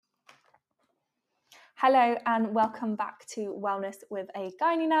Hello and welcome back to Wellness with a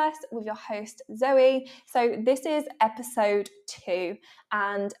Gynae Nurse with your host Zoe. So this is episode 2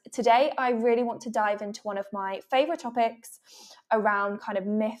 and today I really want to dive into one of my favourite topics around kind of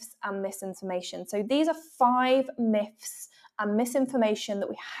myths and misinformation. So these are 5 myths and misinformation that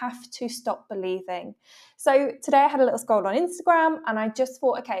we have to stop believing. So today I had a little scroll on Instagram and I just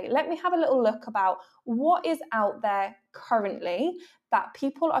thought, okay, let me have a little look about what is out there currently that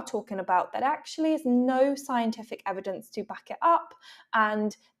people are talking about that actually is no scientific evidence to back it up,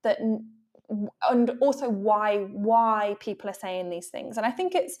 and also why people are saying these things. And I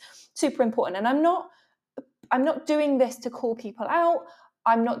think it's super important. And I'm not doing this to call people out.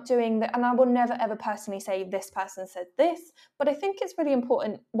 I'm not doing that, and I will never ever personally say this person said this, but I think it's really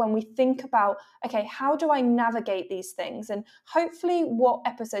important when we think about, okay, how do I navigate these things? And hopefully what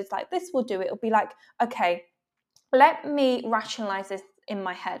episodes like this will do, it'll be like, okay, let me rationalize this in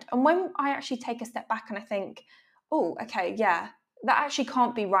my head. And when I actually take a step back and I think, oh, okay, yeah, that actually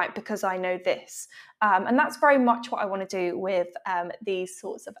can't be right because I know this. And that's very much what I want to do with these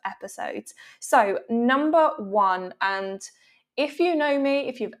sorts of episodes. So number 1, and if you know me,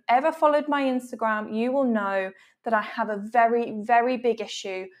 if you've ever followed my Instagram, you will know that I have a very, very big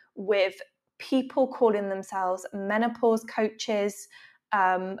issue with people calling themselves menopause coaches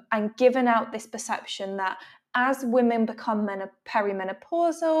and giving out this perception that as women become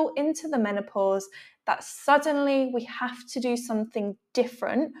perimenopausal into the menopause, that suddenly we have to do something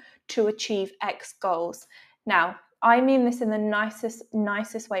different to achieve X goals. Now, I mean this in the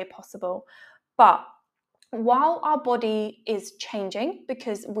nicest way possible, but while our body is changing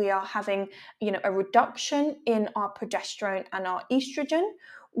because we are having, a reduction in our progesterone and our estrogen,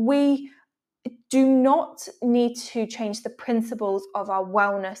 we do not need to change the principles of our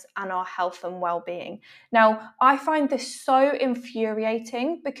wellness and our health and well-being. Now, I find this so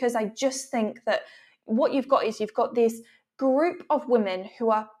infuriating because I just think that what you've got this group of women who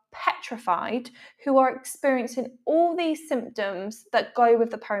are petrified, who are experiencing all these symptoms that go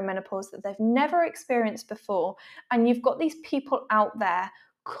with the perimenopause that they've never experienced before. And you've got these people out there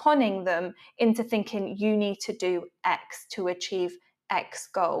conning them into thinking you need to do X to achieve X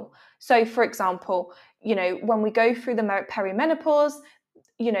goal. So for example, when we go through the perimenopause,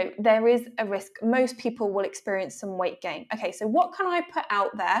 there is a risk. Most people will experience some weight gain. Okay, so what can I put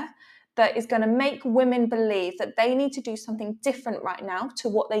out there that is going to make women believe that they need to do something different right now to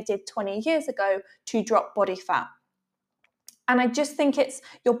what they did 20 years ago to drop body fat? And I just think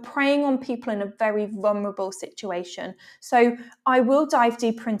you're preying on people in a very vulnerable situation. So I will dive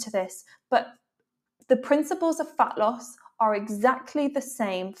deeper into this, but the principles of fat loss are exactly the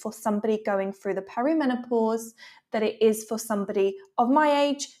same for somebody going through the perimenopause that it is for somebody of my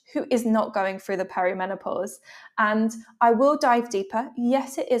age who is not going through the perimenopause. And I will dive deeper.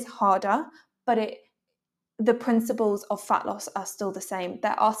 Yes, it is harder, but the principles of fat loss are still the same.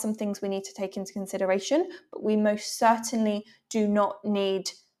 There are some things we need to take into consideration, but we most certainly do not need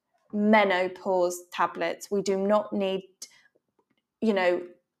menopause tablets. We do not need,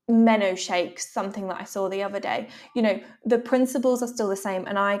 Meno shakes, something that I saw the other day. The principles are still the same,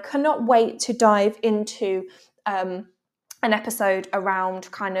 and I cannot wait to dive into an episode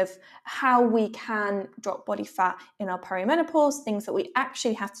around kind of how we can drop body fat in our perimenopause, things that we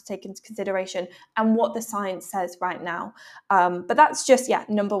actually have to take into consideration, and what the science says right now. But that's just,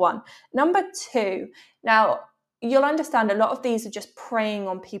 number 1. Number 2, now you'll understand a lot of these are just preying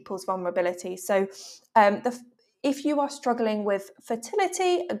on people's vulnerability. So if you are struggling with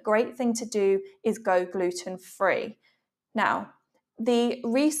fertility, a great thing to do is go gluten-free. Now, the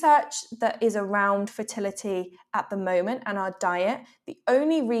research that is around fertility at the moment and our diet, the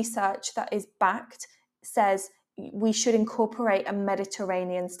only research that is backed says we should incorporate a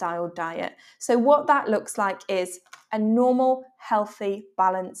Mediterranean-style diet. So what that looks like is a normal, healthy,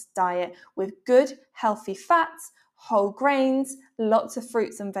 balanced diet with good, healthy fats, whole grains, lots of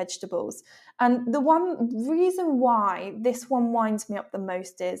fruits and vegetables. And the one reason why this one winds me up the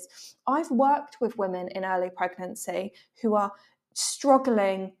most is I've worked with women in early pregnancy who are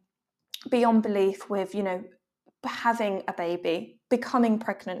struggling beyond belief with, having a baby, becoming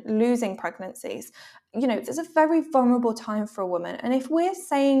pregnant, losing pregnancies. It's a very vulnerable time for a woman. And if we're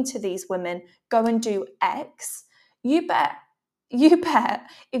saying to these women, go and do X, you bet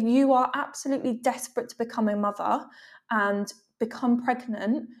if you are absolutely desperate to become a mother and become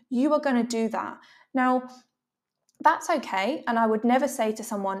pregnant, you are going to do that. Now, that's okay. And I would never say to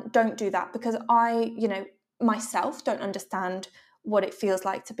someone, don't do that, because I, myself don't understand what it feels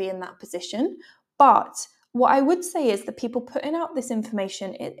like to be in that position. But what I would say is that people putting out this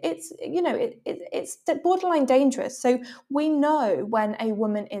information, it's borderline dangerous. So we know when a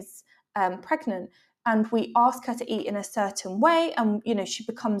woman is pregnant, and we ask her to eat in a certain way, and she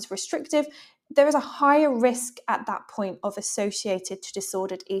becomes restrictive, there is a higher risk at that point of associated to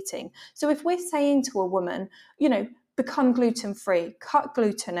disordered eating. So if we're saying to a woman, become gluten-free, cut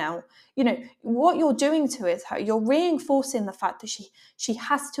gluten out, what you're doing to is you're reinforcing the fact that she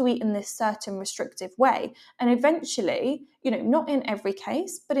has to eat in this certain restrictive way. And eventually, not in every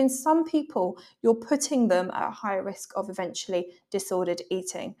case, but in some people, you're putting them at a higher risk of eventually disordered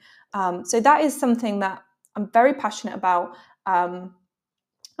eating. So that is something that I'm very passionate about. And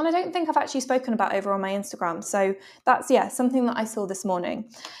I don't think I've actually spoken about over on my Instagram. So that's, something that I saw this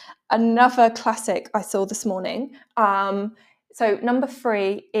morning. Another classic I saw this morning. So number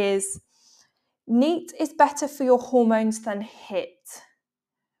 3 is NEAT is better for your hormones than HIT.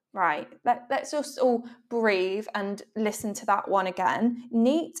 Right, let's just all breathe and listen to that one again.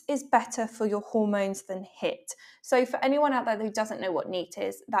 NEAT is better for your hormones than HIT. So for anyone out there who doesn't know what NEAT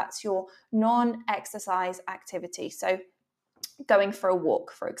is, that's your non-exercise activity. So going for a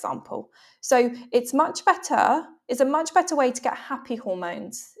walk, for example. So it's a much better way to get happy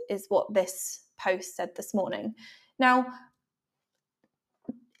hormones, is what this post said this morning. Now,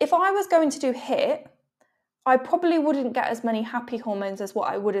 if I was going to do HIT, I probably wouldn't get as many happy hormones as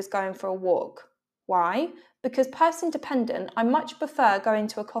what I would as going for a walk. Why? Because person dependent, I much prefer going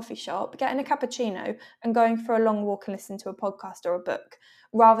to a coffee shop, getting a cappuccino, and going for a long walk and listening to a podcast or a book,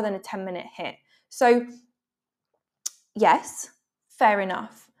 rather than a 10-minute HIT. So yes, fair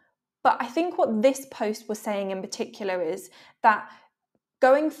enough. But I think what this post was saying in particular is that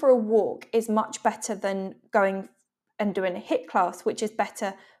going for a walk is much better than going and doing a HIT class, which is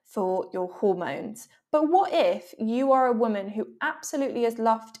better for your hormones. But what if you are a woman who absolutely has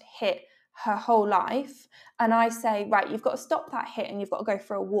loved HIT her whole life, and I say, right, you've got to stop that HIT and you've got to go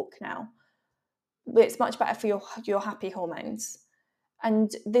for a walk now. It's much better for your happy hormones.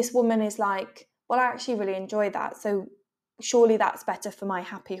 And this woman is like, well, I actually really enjoy that, so surely that's better for my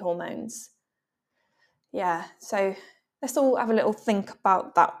happy hormones. Yeah, so let's all have a little think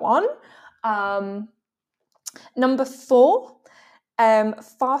about that one. Number 4,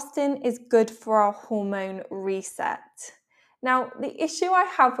 fasting is good for our hormone reset. Now, the issue I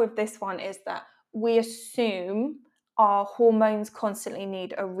have with this one is that we assume our hormones constantly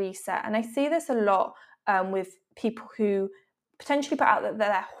need a reset. And I see this a lot with people who potentially put out that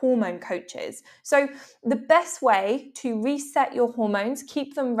they're hormone coaches. So the best way to reset your hormones,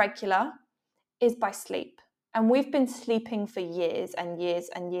 keep them regular, is by sleep. And we've been sleeping for years and years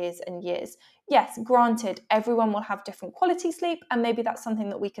and years and years. Yes, granted, everyone will have different quality sleep, and maybe that's something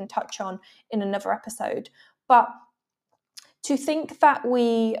that we can touch on in another episode. But to think that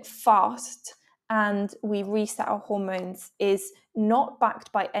we fast and we reset our hormones is not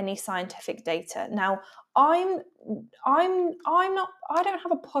backed by any scientific data. Now, I don't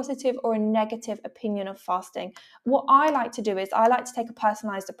have a positive or a negative opinion of fasting. What I like to do is I like to take a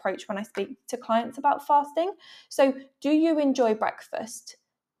personalized approach when I speak to clients about fasting. So, do you enjoy breakfast?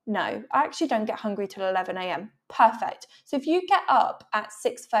 No, I actually don't get hungry till 11 a.m. Perfect. So if you get up at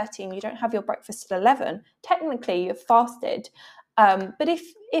 6:30 and you don't have your breakfast till 11, technically you've fasted. But if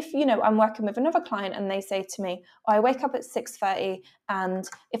I'm working with another client and they say to me, I wake up at 6:30 and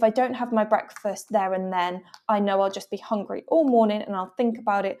if I don't have my breakfast there and then, I know I'll just be hungry all morning and I'll think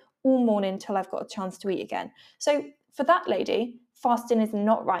about it all morning till I've got a chance to eat again. So for that lady, fasting is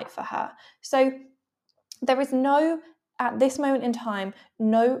not right for her. So there is at this moment in time,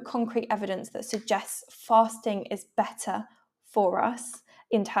 no concrete evidence that suggests fasting is better for us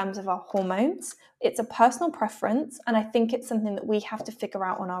in terms of our hormones. It's a personal preference, and I think it's something that we have to figure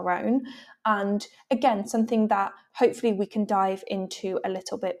out on our own. And again, something that hopefully we can dive into a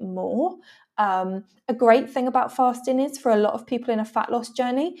little bit more. A great thing about fasting is, for a lot of people in a fat loss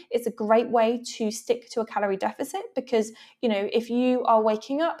journey, it's a great way to stick to a calorie deficit, because if you are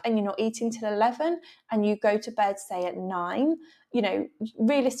waking up and you're not eating till 11 and you go to bed say at 9,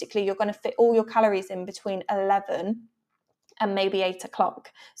 realistically you're going to fit all your calories in between 11 and maybe 8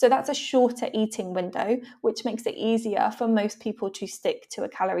 o'clock. So that's a shorter eating window, which makes it easier for most people to stick to a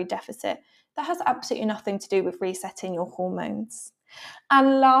calorie deficit. That has absolutely nothing to do with resetting your hormones.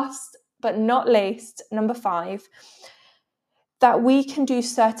 And last but not least, number 5, that we can do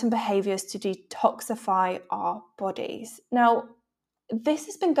certain behaviors to detoxify our bodies. Now, this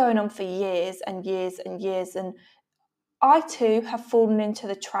has been going on for years and years and years, and I too have fallen into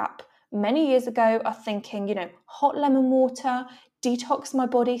the trap many years ago of thinking, hot lemon water, detox my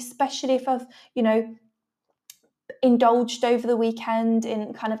body, especially if I've, indulged over the weekend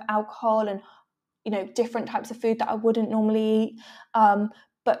in kind of alcohol and, different types of food that I wouldn't normally eat.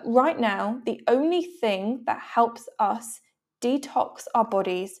 But right now, the only thing that helps us detox our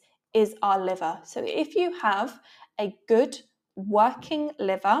bodies is our liver. So if you have a good working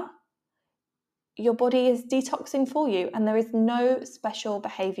liver, your body is detoxing for you, and there is no special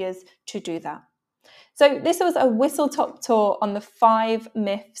behaviors to do that. So this was a whistle-top tour on the 5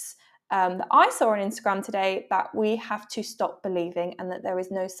 myths that I saw on Instagram today that we have to stop believing and that there is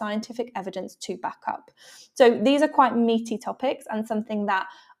no scientific evidence to back up. So these are quite meaty topics and something that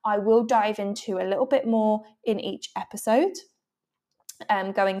I will dive into a little bit more in each episode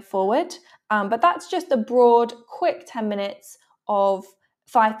going forward. But that's just a broad, quick 10 minutes of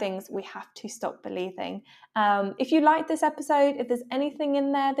 5 things we have to stop believing. If you liked this episode, if there's anything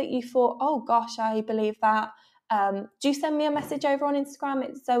in there that you thought, oh gosh, I believe that, do send me a message over on Instagram.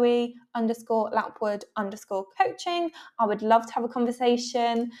 It's Zoe_Lapwood_coaching. I would love to have a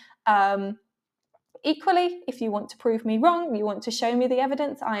conversation. Equally, if you want to prove me wrong, you want to show me the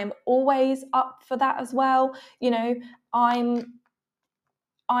evidence, I am always up for that as well. You know, I'm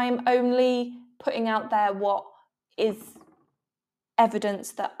only putting out there what is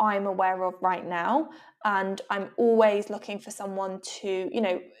evidence that I'm aware of right now, and I'm always looking for someone to, you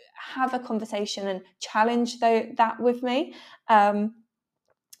know, have a conversation and challenge that with me. But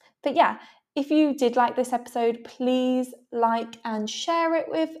yeah, if you did like this episode, please like and share it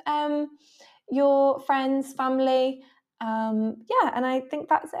with your friends, family. Yeah, and I think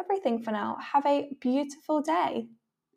that's everything for now. Have a beautiful day.